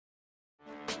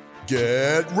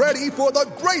Get ready for the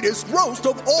greatest roast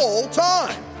of all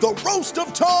time, the Roast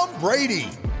of Tom Brady,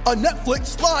 a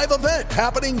Netflix live event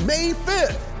happening May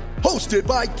 5th. Hosted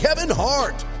by Kevin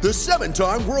Hart, the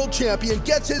 7-time world champion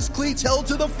gets his cleats held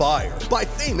to the fire by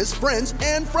famous friends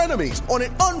and frenemies on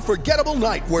an unforgettable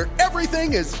night where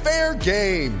everything is fair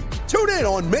game. Tune in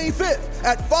on May 5th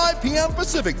at 5 p.m.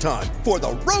 Pacific time for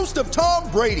the Roast of Tom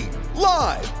Brady,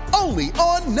 live only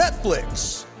on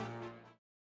Netflix.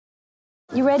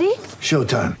 You ready?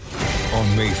 Showtime.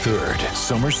 On May 3rd,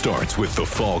 summer starts with The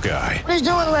Fall Guy. Let's do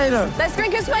it later. Let's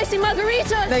drink a spicy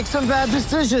margarita. Make some bad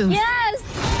decisions. Yes!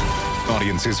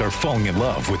 Audiences are falling in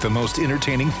love with the most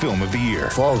entertaining film of the year.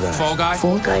 Fall Guy. Fall Guy?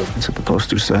 Fall guy. That's what the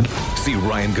poster said. See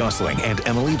Ryan Gosling and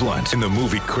Emily Blunt in the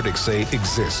movie critics say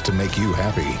exists to make you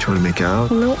happy. Trying to make it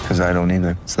out? Nope. Because I don't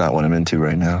either. It's not what I'm into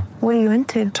right now. What are you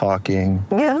into? Talking.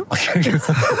 Yeah.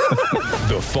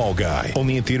 The Fall Guy.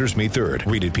 Only in theaters May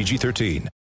 3rd. Rated PG-13.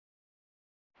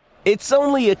 It's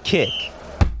only a kick.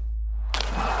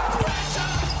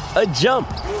 A jump.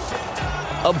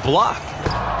 A block.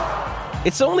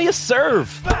 It's only a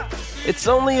serve. It's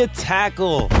only a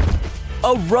tackle.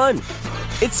 A run.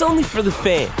 It's only for the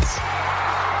fans.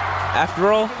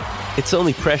 After all, it's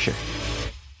only pressure.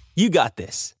 You got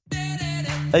this.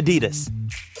 Adidas.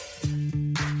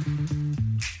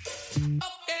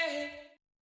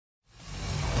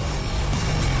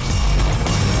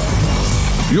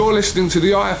 You're listening to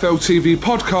the IFL TV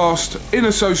podcast in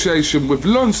association with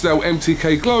Lonsdale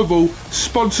MTK Global,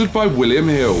 sponsored by William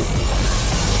Hill.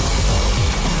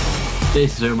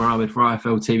 This is Umar Ahmed for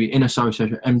IFL TV in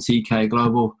association with MTK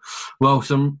Global. Well,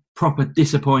 some proper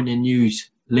disappointing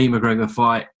news. Lee McGregor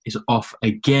fight is off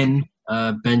again.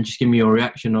 Ben, just give me your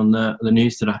reaction on the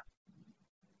news today.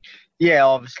 Yeah,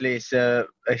 obviously it's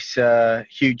a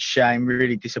huge shame.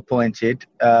 Really disappointed.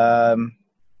 But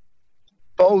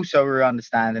also we're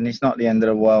understanding it's not the end of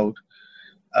the world.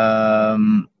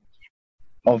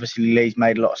 Obviously Lee's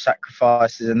made a lot of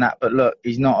sacrifices and that, but look,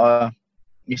 it's not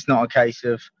a case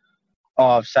of,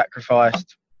 I've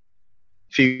sacrificed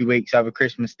a few weeks over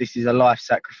Christmas. This is a life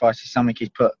sacrifice. It's something he's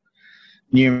put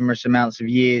numerous amounts of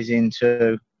years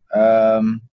into,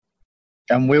 and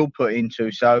will put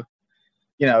into. So,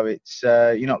 you know, it's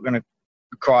you're not going to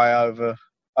cry over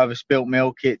spilt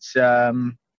milk. It's a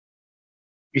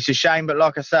shame, but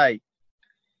like I say,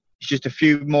 it's just a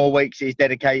few more weeks that he's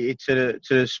dedicated to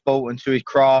the sport and to his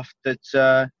craft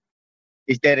that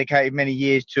he's dedicated many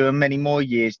years to and many more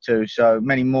years to. So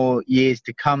many more years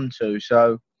to come to.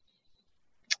 So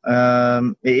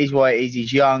it is what it is.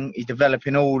 He's young. He's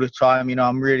developing all the time. You know,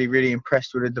 I'm really, really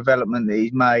impressed with the development that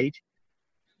he's made.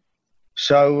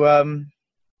 So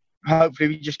hopefully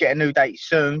we just get a new date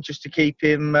soon just to keep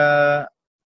him,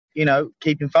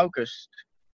 keep him focused.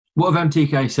 What have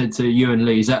MTK said to you and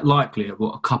Lee? Is that likely?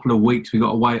 What, a couple of weeks we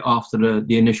got to wait after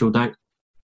the initial date?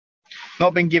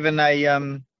 Not been given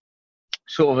a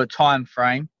sort of a time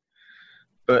frame,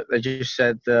 but they just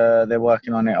said they're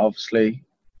working on it. Obviously,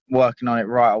 working on it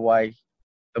right away.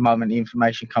 The moment the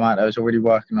information come out, I was already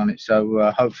working on it.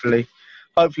 So hopefully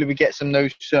we get some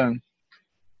news soon.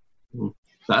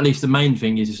 But at least the main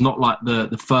thing is it's not like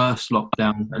the first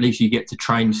lockdown. At least you get to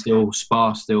train still,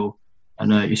 spar still.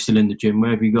 And you're still in the gym.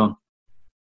 Where have you gone?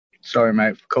 Sorry,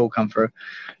 mate. Call come through.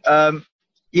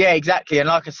 Yeah, exactly. And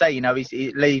like I say, you know,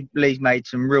 Lee's made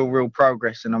some real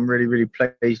progress, and I'm really, really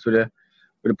pleased with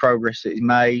the progress that he's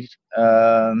made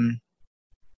in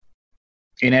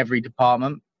every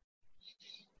department.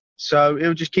 So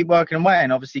he'll just keep working away.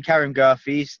 And obviously, Karim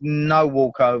Gurfi's no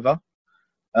walkover.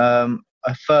 A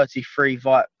 33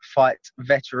 fight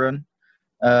veteran.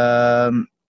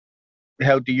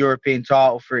 Held the European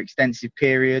title for extensive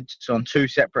periods on 2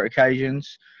 separate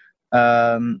occasions.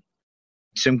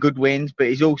 Some good wins, but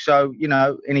he's also, you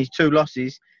know, in his 2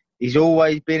 losses, he's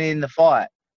always been in the fight.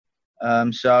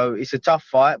 So it's a tough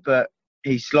fight, but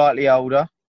he's slightly older.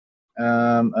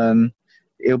 And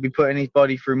he'll be putting his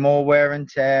body through more wear and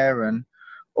tear and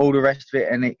all the rest of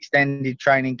it. An extended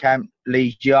training camp.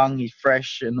 Lee's young, he's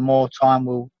fresh, and the more time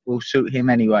will suit him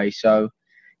anyway. So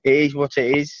it is what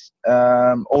it is,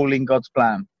 all in God's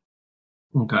plan.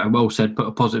 Okay, well said. Put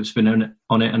a positive spin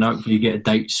on it and hopefully you get a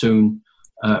date soon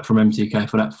from MTK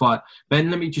for that fight. Ben,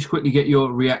 let me just quickly get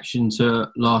your reaction to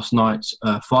last night's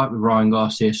fight with Ryan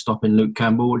Garcia stopping Luke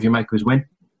Campbell. What do you make of his win?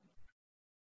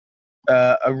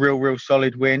 A real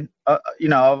solid win.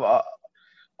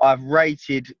 I've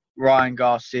rated Ryan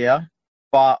Garcia,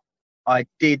 but I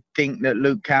did think that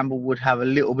Luke Campbell would have a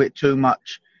little bit too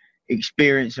much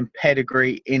experience and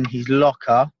pedigree in his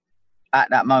locker at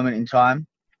that moment in time.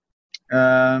 But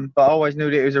I always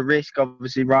knew that it was a risk.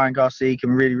 Obviously, Ryan Garcia can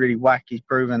really whack. He's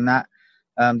proven that.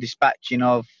 dispatching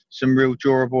of some real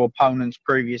durable opponents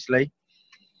previously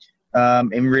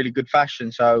in really good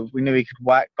fashion. So we knew he could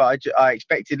whack, but I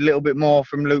expected a little bit more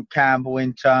from Luke Campbell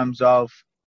in terms of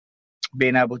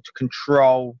being able to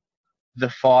control the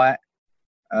fight.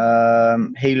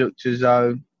 He looked as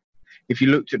though, if you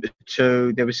looked at the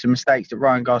two, there were some mistakes that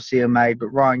Ryan Garcia made, but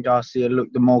Ryan Garcia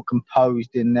looked the more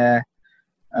composed in there.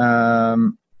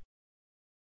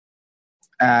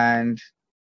 And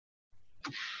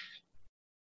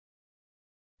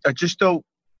I just thought,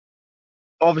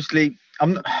 obviously,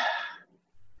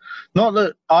 not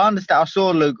that I understand. I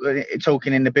saw Luke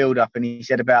talking in the build-up, and he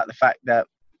said about the fact that,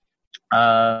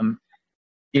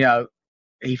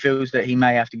 he feels that he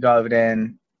may have to go over there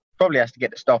and probably has to get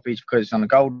the stoppage because it's on a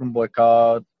golden boy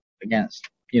card against,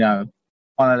 one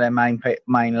of their main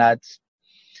lads.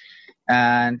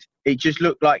 And it just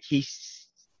looked like he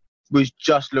was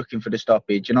just looking for the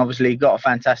stoppage. And obviously he got a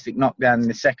fantastic knockdown in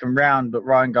the second round, but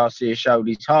Ryan Garcia showed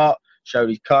his heart, showed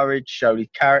his courage, showed his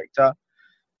character.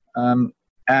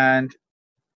 And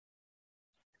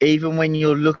even when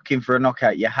you're looking for a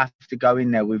knockout, you have to go in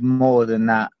there with more than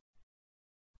that.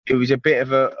 It was a bit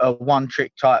of a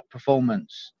one-trick type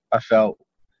performance, I felt.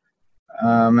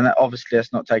 And obviously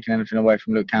that's not taking anything away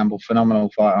from Luke Campbell,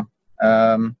 phenomenal fighter.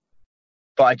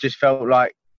 But I just felt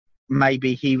like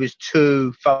maybe he was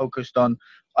too focused on,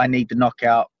 I need the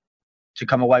knockout to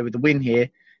come away with the win here,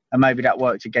 and maybe that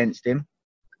worked against him.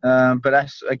 But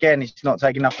that's, again, it's not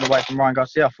taking nothing away from Ryan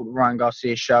Garcia. I thought Ryan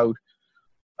Garcia showed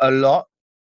a lot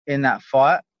in that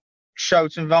fight.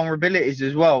 Showed some vulnerabilities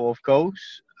as well, of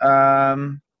course.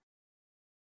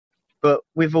 But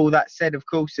with all that said, of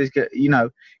course, there's,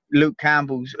 Luke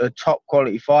Campbell's a top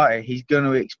quality fighter. He's going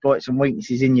to exploit some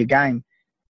weaknesses in your game,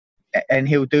 and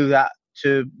he'll do that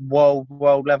to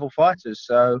world level fighters.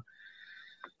 So,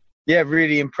 yeah,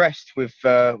 really impressed with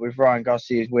Ryan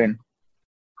Garcia's win.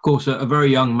 Of course, a very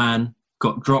young man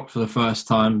got dropped for the first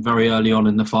time very early on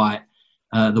in the fight.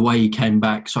 The way he came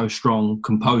back so strong,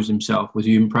 composed himself. Was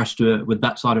you impressed with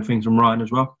that side of things from Ryan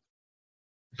as well?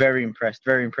 Very impressed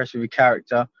with his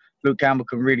character. Luke Campbell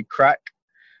can really crack.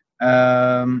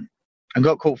 And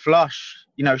got caught flush.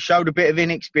 Showed a bit of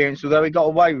inexperience, although he got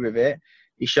away with it.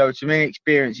 He showed some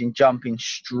inexperience in jumping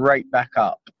straight back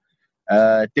up.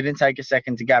 Didn't take a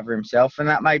second to gather himself, and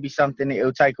that may be something that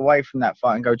he'll take away from that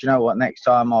fight and go, do you know what, next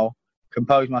time I'll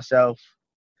compose myself,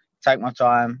 take my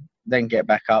time, then get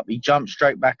back up. He jumped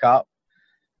straight back up,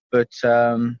 but,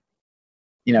 didn't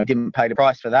pay the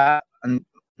price for that, and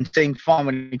seemed fine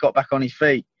when he got back on his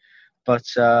feet. But,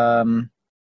 I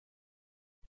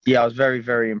was very,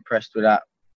 very impressed with that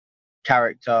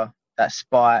character, that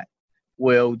spite,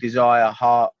 will, desire,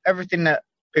 heart, everything that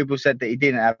people said that he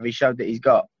didn't have, he showed that he's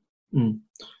got.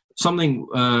 Something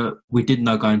we didn't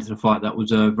know going into the fight that was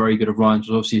very good of Ryan's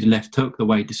was obviously his left hook, the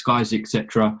way he disguised it,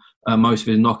 etc. Most of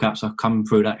his knockouts are coming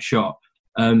through that shot.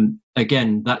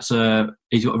 Again,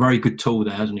 he's got a very good tool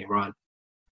there, hasn't he, Ryan?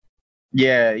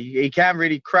 Yeah, he can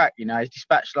really crack. He's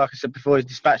dispatched, like I said before, he's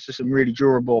dispatched to some really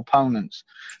durable opponents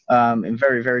in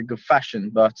very, very good fashion.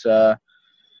 But that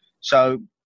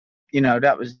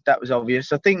was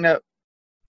obvious. I think that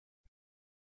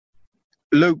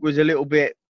Luke was a little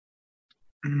bit,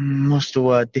 what's the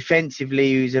word?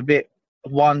 Defensively, he was a bit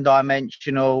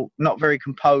one-dimensional, not very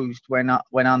composed when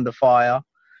under fire.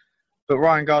 But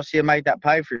Ryan Garcia made that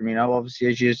pay for him. Obviously,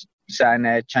 as you're saying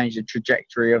there, changed the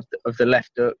trajectory of the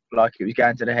left hook, like it was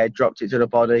going to the head, dropped it to the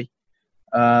body.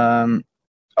 I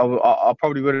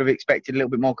probably would have expected a little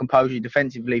bit more composure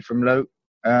defensively from Luke,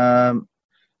 and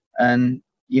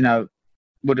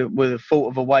would have thought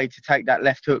of a way to take that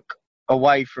left hook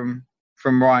away from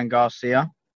Ryan Garcia.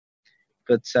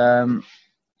 But,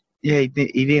 he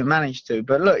didn't manage to.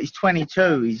 But look, he's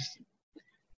 22.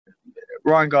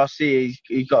 Ryan Garcia,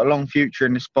 he's got a long future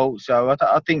in the sport. So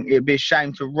I think it'd be a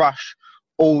shame to rush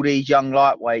all these young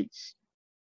lightweights.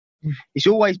 It's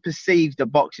always perceived that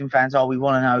boxing fans, we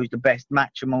want to know who's the best,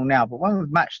 match them all now. But when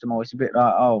we've matched them all, it's a bit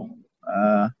like,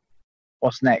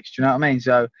 what's next? Do you know what I mean?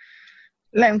 So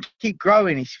let him keep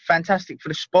growing. He's fantastic for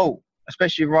the sport,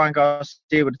 especially Ryan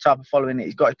Garcia with the type of following that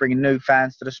he's got. He's bringing new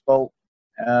fans to the sport.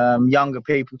 Younger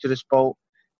people to the sport.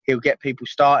 He'll get people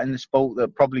starting the sport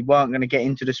that probably weren't going to get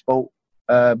into the sport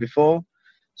before.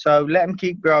 So let them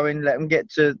keep growing. Let them get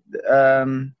to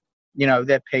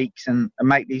their peaks and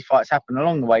make these fights happen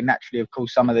along the way. Naturally, of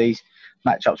course, some of these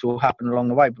matchups will happen along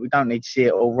the way, but we don't need to see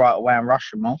it all right away and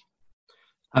rush them all.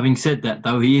 Having said that,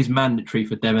 though, he is mandatory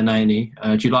for Devin Haney.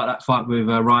 Do you like that fight with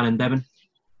Ryan and Devin?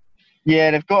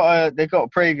 Yeah, they've got a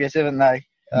previous, haven't they?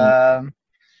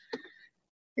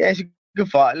 It's a good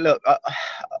fight. Look,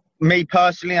 me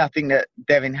personally, I think that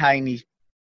Devin Haney's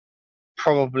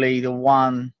probably the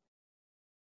one.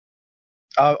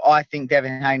 I think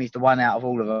Devin Haney's the one out of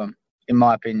all of them, in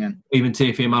my opinion. Even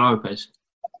Teofimo Lopez?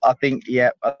 I think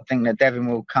that Devin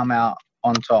will come out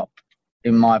on top,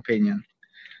 in my opinion.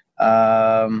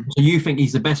 So you think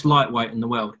he's the best lightweight in the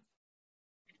world?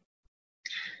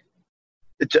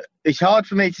 It's hard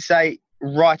for me to say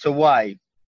right away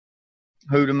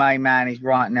who the main man is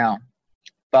right now,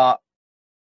 but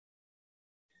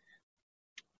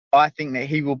I think that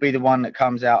he will be the one that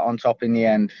comes out on top in the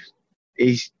end.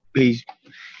 His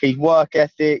work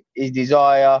ethic, his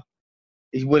desire,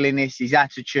 his willingness, his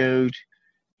attitude.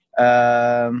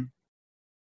 I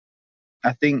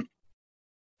think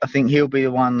he'll be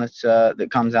the one that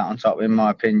comes out on top, in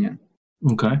my opinion.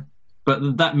 Okay.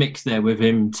 But that mix there with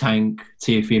him, Tank,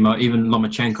 Teofimo, even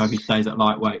Lomachenko, if he stays at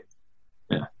lightweight.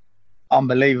 Yeah.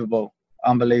 Unbelievable.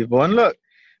 And look,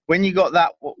 when you got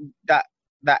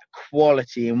that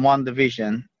quality in one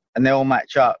division and they all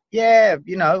match up,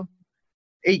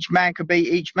 each man could beat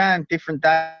each man, different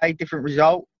day, different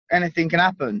result. Anything can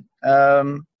happen.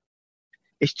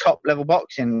 It's top-level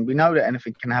boxing. We know that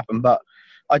anything can happen. But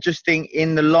I just think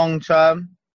in the long term,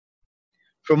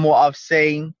 from what I've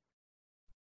seen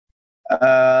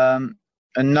and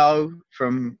know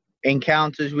from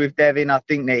encounters with Devin, I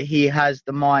think that he has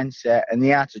the mindset and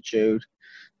the attitude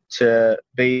to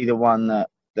be the one that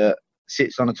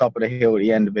sits on the top of the hill at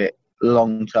the end of it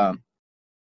long term.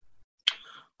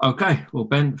 Okay, well,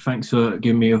 Ben, thanks for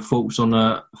giving me your thoughts on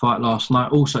the fight last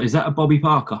night. Also, is that a Bobby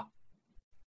Parker?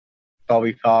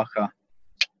 Bobby Parker.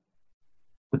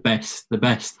 The best.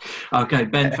 Okay,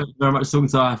 Ben, thank you very much for talking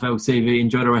to IFL TV.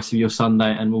 Enjoy the rest of your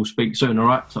Sunday and we'll speak soon, all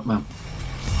right? Top man.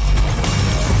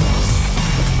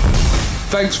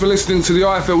 Thanks for listening to the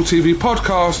IFL TV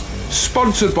podcast,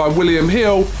 sponsored by William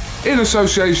Hill, in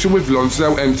association with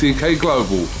Lonsdale MTK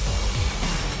Global.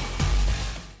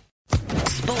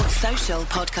 Sports Social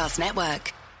Podcast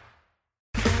Network.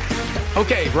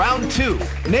 Okay, round 2.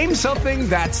 Name something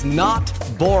that's not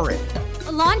boring.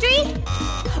 A laundry?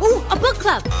 Ooh, a book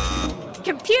club.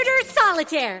 Computer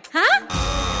solitaire, huh?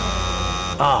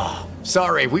 Ah,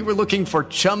 sorry, we were looking for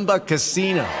Chumba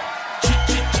Casino.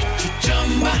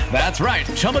 That's right,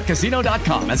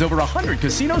 ChumbaCasino.com has over 100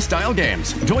 casino-style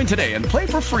games. Join today and play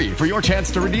for free for your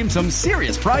chance to redeem some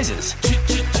serious prizes.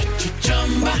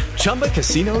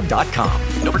 ChumbaCasino.com.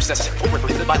 No purchase necessary. Void where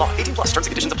prohibited by law. 18+ terms and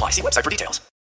conditions apply. See website for details.